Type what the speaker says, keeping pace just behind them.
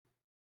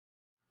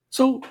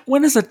So,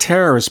 when is a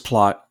terrorist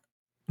plot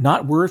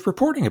not worth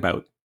reporting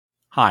about?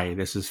 Hi,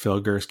 this is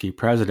Phil Gursky,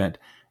 President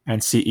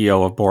and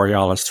CEO of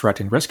Borealis Threat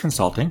and Risk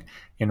Consulting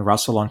in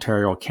Russell,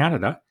 Ontario,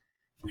 Canada.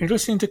 And you're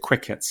listening to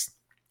Quick Hits.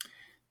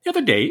 The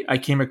other day, I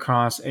came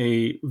across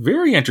a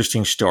very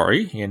interesting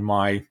story in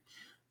my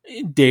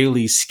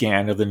daily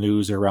scan of the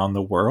news around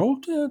the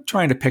world,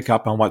 trying to pick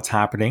up on what's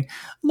happening,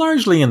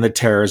 largely in the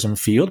terrorism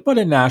field, but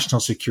in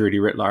national security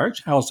writ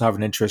large. I also have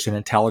an interest in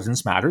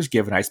intelligence matters,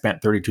 given I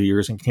spent 32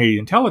 years in Canadian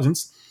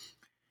intelligence.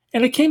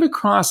 And I came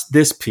across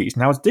this piece.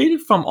 Now, it's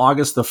dated from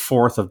August the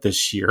 4th of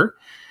this year,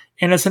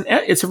 and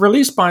it's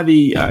released by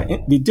the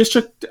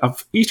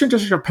Eastern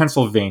District of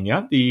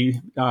Pennsylvania, the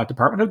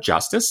Department of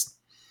Justice.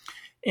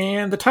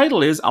 And the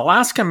title is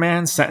Alaska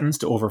Man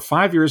Sentenced to Over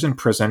 5 Years in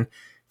Prison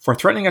for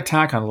Threatening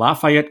Attack on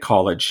Lafayette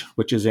College,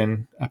 which is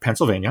in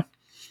Pennsylvania.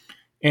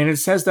 And it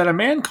says that a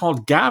man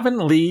called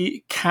Gavin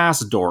Lee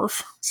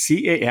Kasdorf,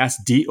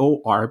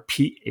 Kasdorph,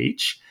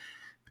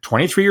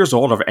 23 years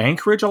old, of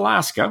Anchorage,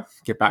 Alaska,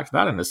 get back to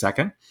that in a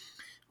second,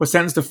 was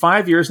sentenced to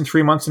 5 years and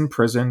 3 months in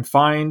prison,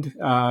 fined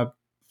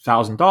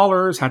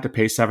 $1,000, had to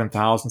pay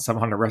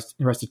 $7,700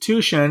 in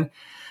restitution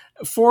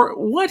for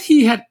what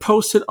he had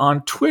posted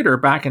on Twitter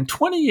back in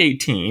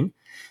 2018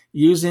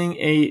 using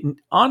an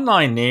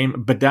online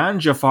name, Badan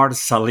Jafar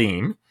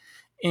Salim.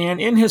 And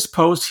in his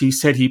post, he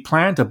said he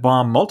planned to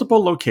bomb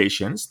multiple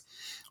locations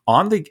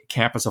on the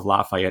campus of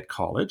Lafayette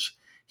College.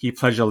 He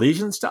pledged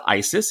allegiance to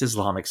ISIS,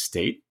 Islamic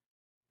State.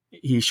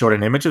 He showed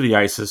an image of the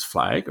ISIS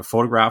flag, a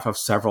photograph of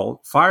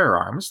several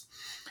firearms,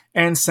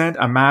 and sent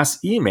a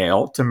mass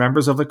email to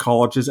members of the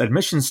college's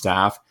admission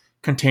staff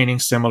containing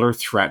similar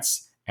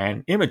threats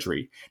and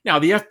imagery. Now,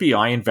 the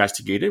FBI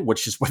investigated,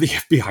 which is what the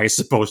FBI is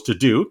supposed to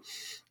do.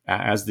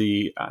 As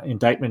the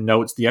indictment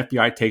notes, the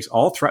FBI takes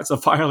all threats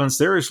of violence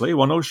seriously.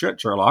 Well, no shit,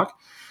 Sherlock.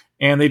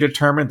 And they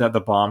determined that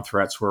the bomb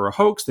threats were a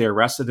hoax. They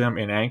arrested him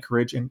in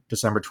Anchorage in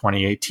December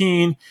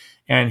 2018,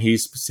 and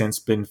he's since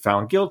been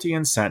found guilty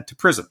and sent to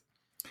prison.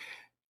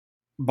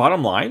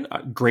 Bottom line,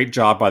 great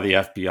job by the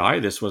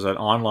FBI. This was an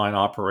online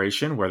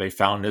operation where they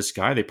found this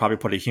guy. They probably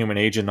put a human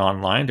agent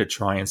online to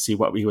try and see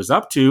what he was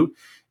up to.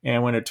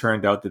 And when it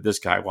turned out that this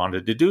guy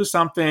wanted to do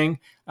something,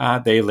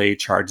 they laid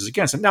charges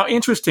against him. Now,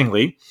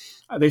 interestingly,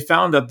 they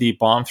found that the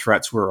bomb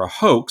threats were a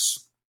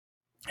hoax.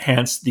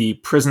 Hence, the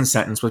prison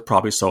sentence was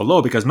probably so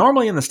low, because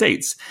normally in the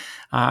States,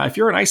 if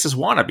you're an ISIS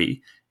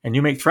wannabe and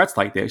you make threats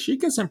like this, you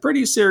get some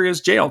pretty serious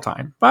jail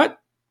time. But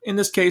in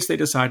this case, they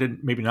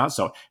decided maybe not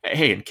so.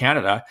 Hey, in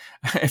Canada,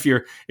 if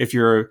you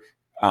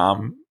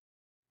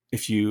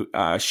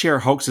share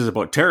hoaxes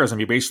about terrorism,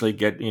 you basically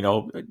get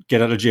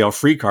out of jail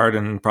free card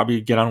and probably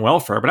get on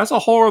welfare. But that's a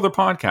whole other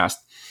podcast.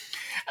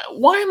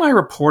 Why am I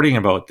reporting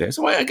about this?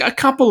 Well, a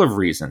couple of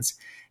reasons.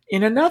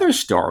 In another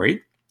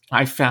story,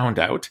 I found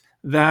out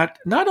that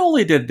not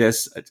only did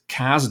this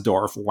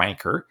Kasdorf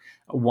wanker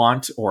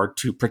want or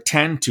to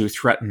pretend to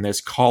threaten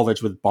this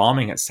college with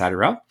bombing,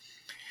 etc.,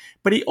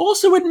 but he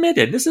also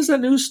admitted, this is a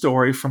news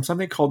story from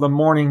something called The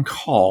Morning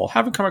Call.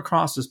 Haven't come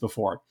across this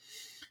before.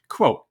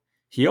 Quote,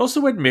 he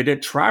also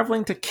admitted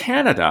traveling to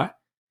Canada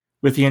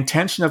with the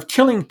intention of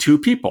killing 2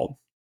 people.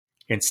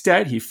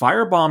 Instead, he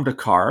firebombed a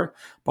car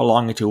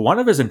belonging to one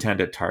of his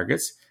intended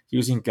targets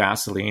using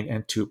gasoline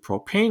and 2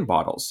 propane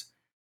bottles.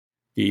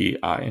 The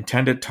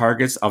intended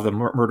targets of the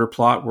murder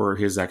plot were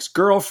his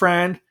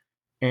ex-girlfriend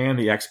and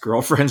the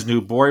ex-girlfriend's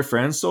new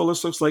boyfriend. So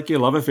this looks like a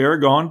love affair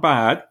gone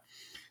bad.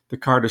 The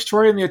car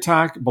destroyed in the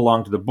attack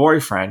belonged to the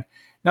boyfriend.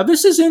 Now,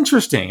 this is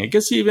interesting. It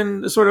gets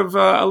even sort of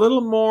a little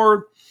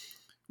more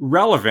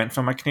relevant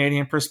from a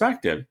Canadian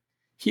perspective.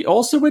 He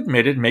also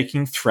admitted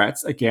making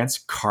threats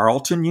against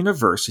Carleton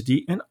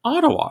University in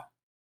Ottawa,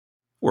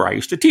 where I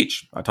used to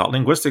teach. I taught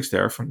linguistics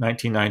there from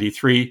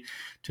 1993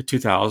 to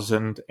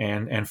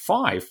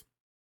 2005.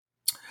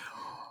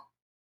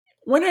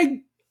 When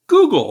I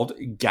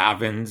Googled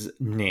Gavin's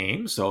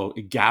name, so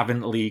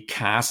Gavin Lee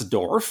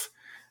Kasdorf,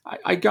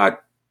 I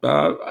got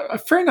a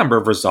fair number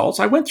of results.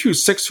 I went through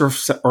 6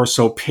 or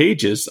so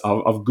pages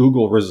of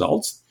Google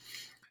results.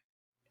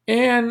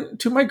 And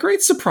to my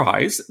great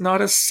surprise,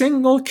 not a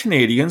single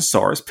Canadian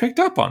source picked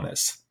up on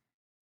this.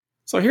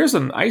 So here's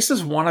an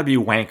ISIS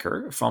wannabe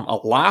wanker from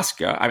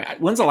Alaska. I mean,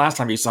 when's the last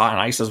time you saw an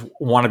ISIS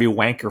wannabe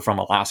wanker from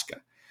Alaska?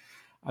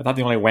 I thought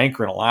the only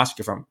wanker in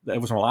Alaska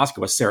that was from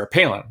Alaska was Sarah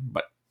Palin,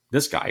 but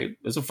this guy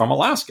is from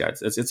Alaska.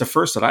 It's a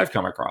first that I've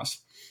come across.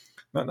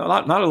 Not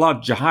a lot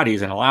of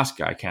jihadis in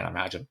Alaska, I can't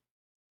imagine.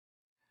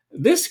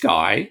 This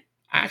guy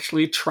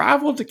actually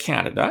traveled to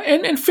Canada,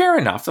 and fair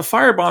enough, the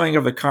firebombing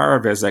of the car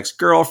of his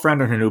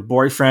ex-girlfriend and her new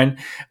boyfriend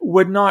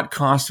would not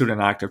constitute an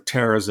act of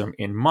terrorism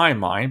in my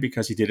mind,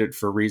 because he did it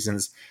for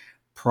reasons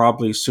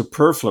probably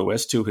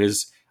superfluous to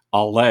his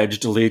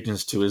alleged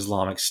allegiance to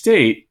Islamic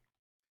State.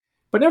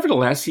 But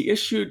nevertheless, he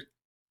issued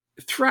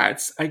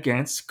threats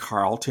against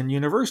Carleton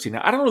University.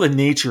 Now, I don't know the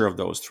nature of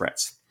those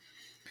threats,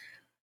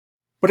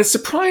 but it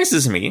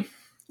surprises me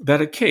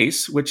that a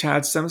case which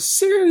had some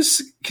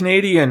serious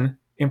Canadian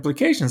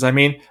implications. I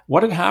mean,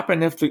 what had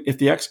happened if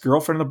the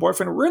ex-girlfriend and the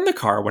boyfriend were in the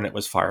car when it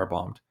was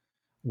firebombed?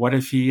 What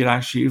if he had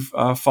actually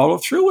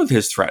followed through with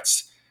his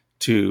threats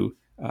to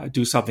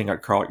do something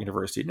at Carleton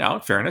University? Now,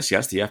 in fairness,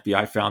 yes, the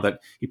FBI found that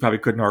he probably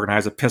couldn't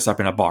organize a piss up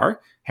in a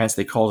bar, hence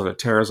they called it a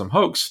terrorism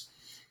hoax.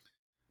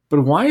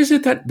 But why is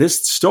it that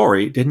this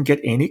story didn't get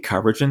any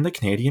coverage in the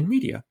Canadian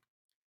media?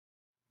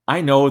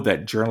 I know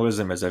that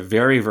journalism is a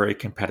very, very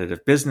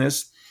competitive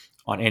business.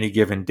 On any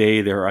given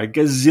day, there are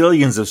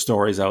gazillions of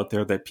stories out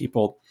there that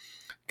people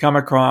come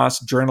across,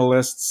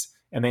 journalists,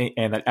 and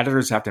that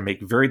editors have to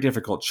make very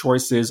difficult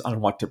choices on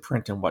what to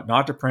print and what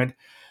not to print.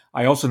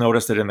 I also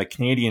noticed that in the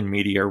Canadian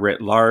media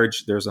writ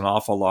large, there's an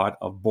awful lot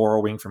of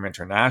borrowing from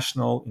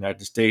international,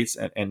 United States,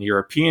 and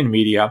European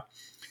media,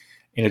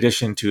 in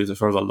addition to the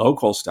sort of the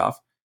local stuff.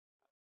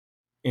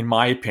 In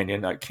my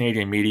opinion,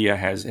 Canadian media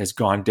has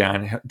gone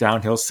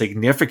downhill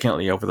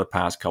significantly over the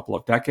past couple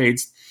of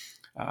decades.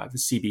 The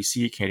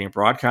CBC, Canadian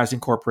Broadcasting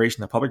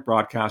Corporation, the public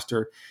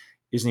broadcaster,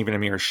 isn't even a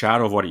mere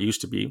shadow of what it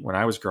used to be when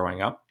I was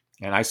growing up.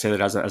 And I say that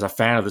as a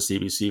fan of the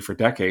CBC for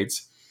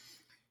decades.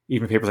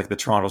 Even papers like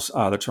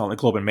the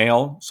Globe and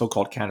Mail,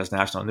 so-called Canada's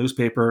national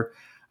newspaper,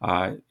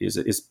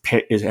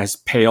 has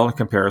pale in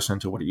comparison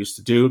to what it used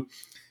to do.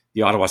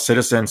 The Ottawa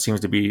Citizen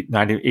seems to be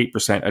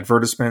 98%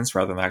 advertisements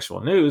rather than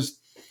actual news.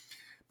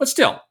 But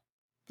still,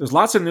 there's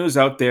lots of news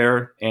out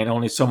there and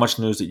only so much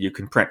news that you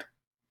can print.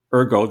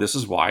 Ergo, this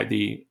is why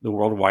the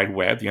World Wide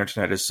Web, the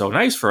internet, is so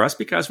nice for us,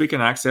 because we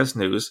can access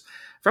news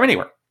from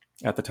anywhere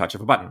at the touch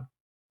of a button,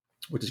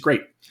 which is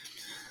great.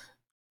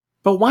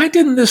 But why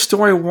didn't this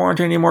story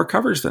warrant any more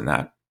coverage than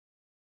that?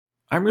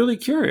 I'm really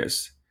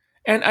curious.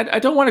 And I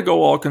don't want to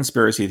go all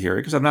conspiracy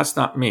theory, because that's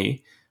not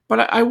me. But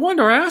I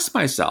ask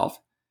myself,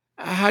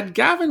 had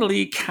Gavin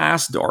Lee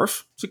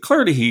Kasdorf, so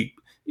clearly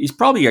he's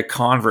probably a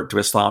convert to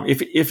Islam,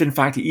 if in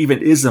fact he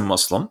even is a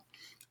Muslim.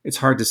 It's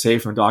hard to say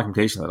from the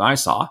documentation that I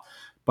saw,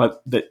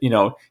 but that,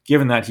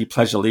 given that he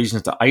pledged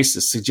allegiance to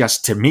ISIS,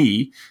 suggests to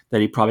me that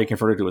he probably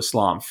converted to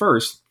Islam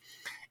first.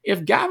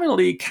 If Gavin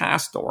Lee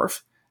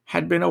Kasdorf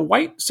had been a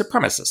white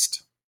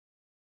supremacist,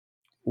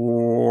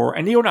 or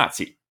a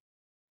neo-Nazi,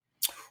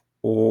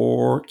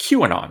 or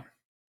QAnon,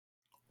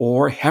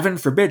 or heaven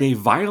forbid, a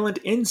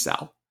violent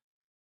incel,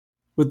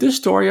 would this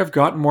story have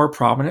gotten more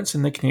prominence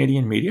in the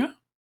Canadian media?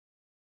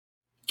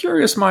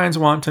 Curious minds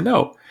want to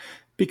know,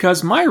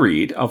 because my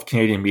read of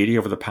Canadian media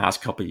over the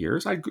past couple of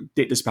years, I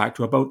date this back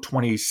to about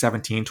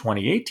 2017,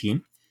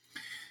 2018,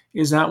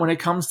 is that when it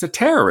comes to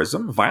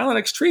terrorism, violent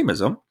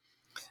extremism,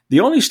 the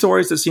only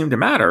stories that seem to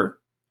matter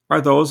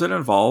are those that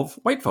involve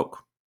white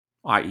folk,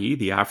 i.e.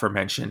 the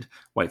aforementioned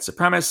white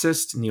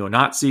supremacists,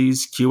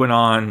 neo-Nazis,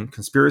 QAnon,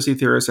 conspiracy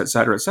theorists,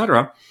 etc.,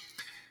 etc.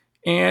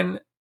 And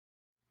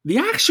the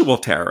actual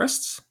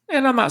terrorists,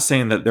 and I'm not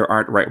saying that there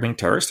aren't right-wing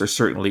terrorists, there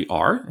certainly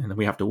are, and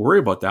we have to worry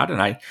about that.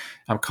 And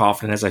I'm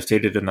confident, as I've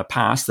stated in the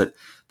past, that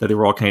the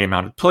Royal Canadian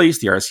Mounted Police,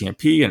 the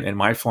RCMP, and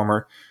my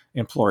former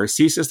employer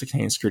CSIS, the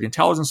Canadian Security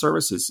Intelligence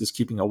Service, is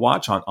keeping a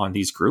watch on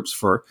these groups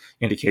for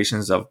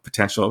indications of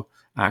potential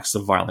acts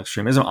of violent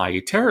extremism,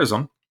 i.e.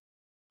 terrorism.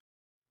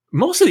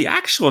 Most of the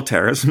actual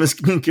terrorism is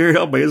being carried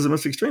out by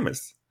Islamist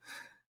extremists.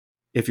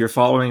 If you're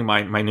following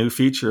my new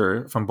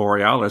feature from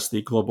Borealis,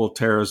 the Global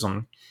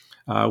Terrorism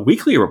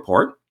Weekly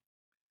Report,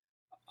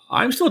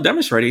 I'm still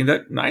demonstrating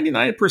that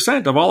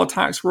 99% of all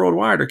attacks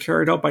worldwide are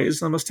carried out by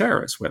Islamist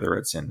terrorists, whether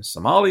it's in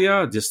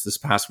Somalia. Just this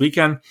past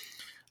weekend,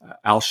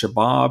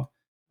 Al-Shabaab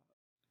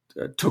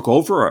took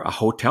over a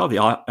hotel,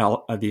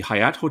 the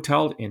Hyatt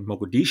Hotel in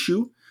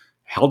Mogadishu,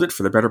 held it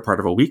for the better part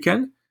of a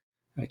weekend,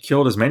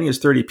 killed as many as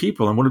 30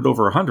 people and wounded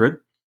over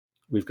 100.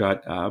 We've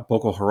got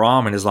Boko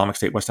Haram and Islamic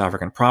State West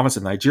African Province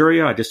in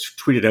Nigeria. I just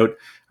tweeted out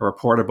a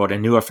report about a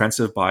new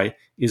offensive by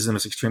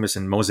Islamist extremists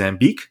in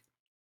Mozambique.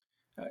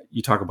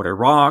 You talk about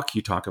Iraq,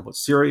 you talk about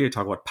Syria, you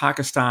talk about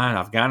Pakistan,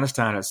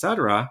 Afghanistan,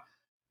 etc.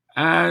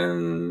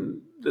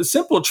 And the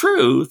simple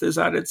truth is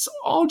that it's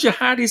all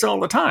jihadis all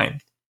the time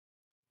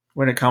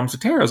when it comes to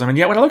terrorism. And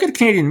yet when I look at the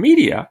Canadian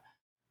media,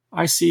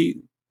 I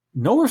see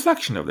no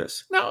reflection of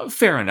this. Now,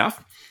 fair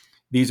enough.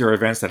 These are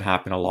events that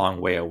happen a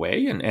long way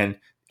away, and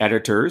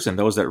editors and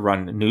those that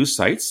run news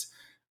sites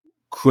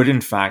could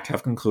in fact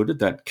have concluded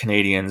that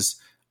Canadians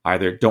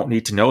either don't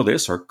need to know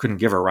this or couldn't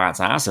give a rat's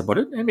ass about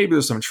it, and maybe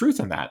there's some truth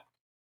in that.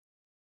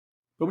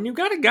 But when you've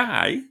got a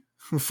guy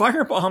who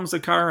firebombs a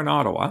car in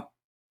Ottawa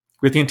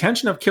with the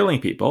intention of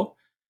killing people,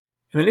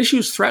 and then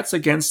issues threats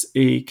against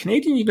a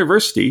Canadian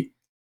university,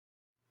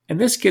 and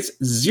this gets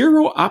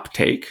zero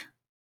uptake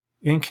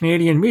in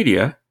Canadian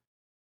media,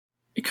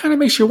 it kind of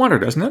makes you wonder,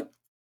 doesn't it?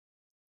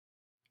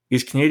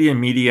 Is Canadian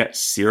media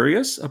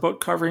serious about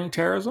covering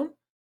terrorism?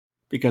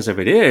 Because if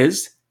it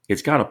is,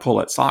 it's got to pull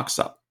its socks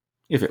up.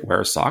 If it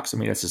wears socks, I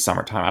mean, it's the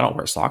summertime. I don't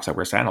wear socks. I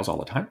wear sandals all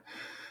the time.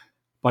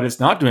 But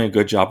it's not doing a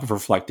good job of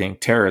reflecting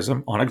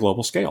terrorism on a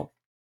global scale.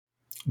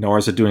 Nor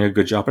is it doing a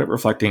good job at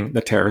reflecting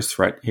the terrorist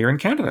threat here in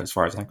Canada, as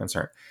far as I'm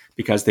concerned.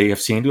 Because they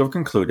have seemed to have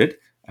concluded,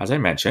 as I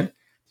mentioned,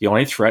 the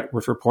only threat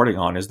worth reporting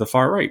on is the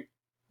far right,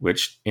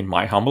 which, in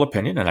my humble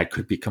opinion, and I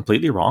could be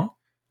completely wrong,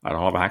 I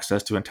don't have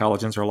access to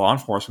intelligence or law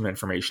enforcement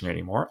information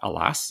anymore,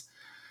 alas,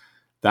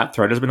 that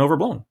threat has been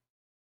overblown.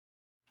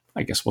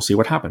 I guess we'll see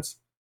what happens.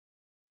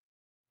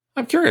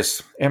 I'm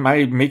curious, am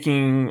I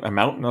making a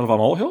mountain out of a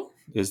molehill?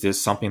 Is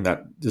this something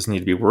that doesn't need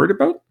to be worried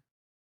about?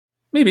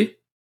 Maybe.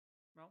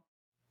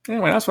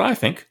 Anyway, that's what I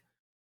think.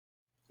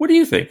 What do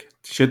you think?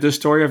 Should this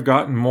story have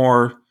gotten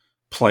more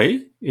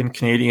play in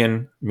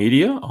Canadian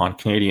media, on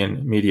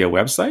Canadian media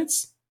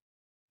websites?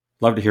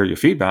 Love to hear your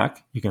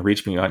feedback. You can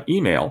reach me on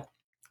email,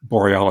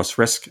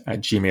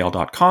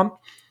 borealisrisk@gmail.com,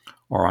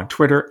 or on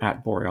Twitter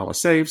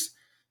 @BorealisSaves.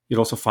 You'll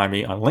also find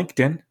me on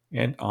LinkedIn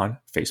and on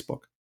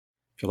Facebook.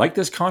 If you like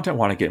this content,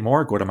 want to get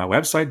more, go to my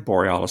website,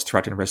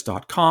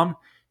 borealisthreatandrisk.com,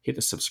 hit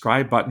the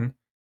subscribe button.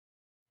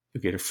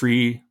 You'll get a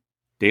free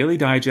daily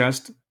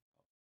digest,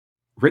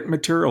 written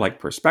material like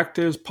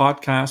perspectives,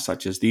 podcasts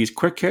such as these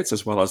quick hits,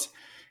 as well as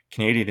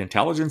Canadian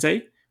Intelligence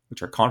A,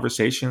 which are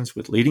conversations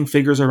with leading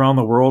figures around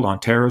the world on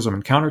terrorism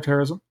and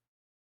counterterrorism.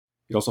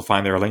 You'll also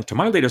find there a link to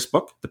my latest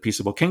book, The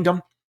Peaceable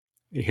Kingdom,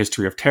 A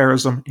History of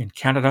Terrorism in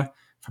Canada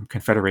from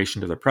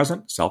Confederation to the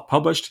Present,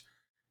 self-published.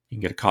 You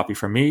can get a copy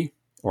from me,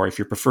 or if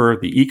you prefer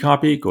the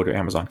e-copy, go to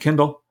Amazon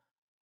Kindle.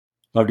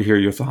 Love to hear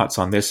your thoughts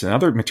on this and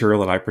other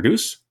material that I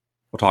produce.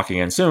 We'll talk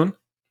again soon.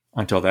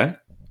 Until then,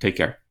 take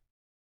care.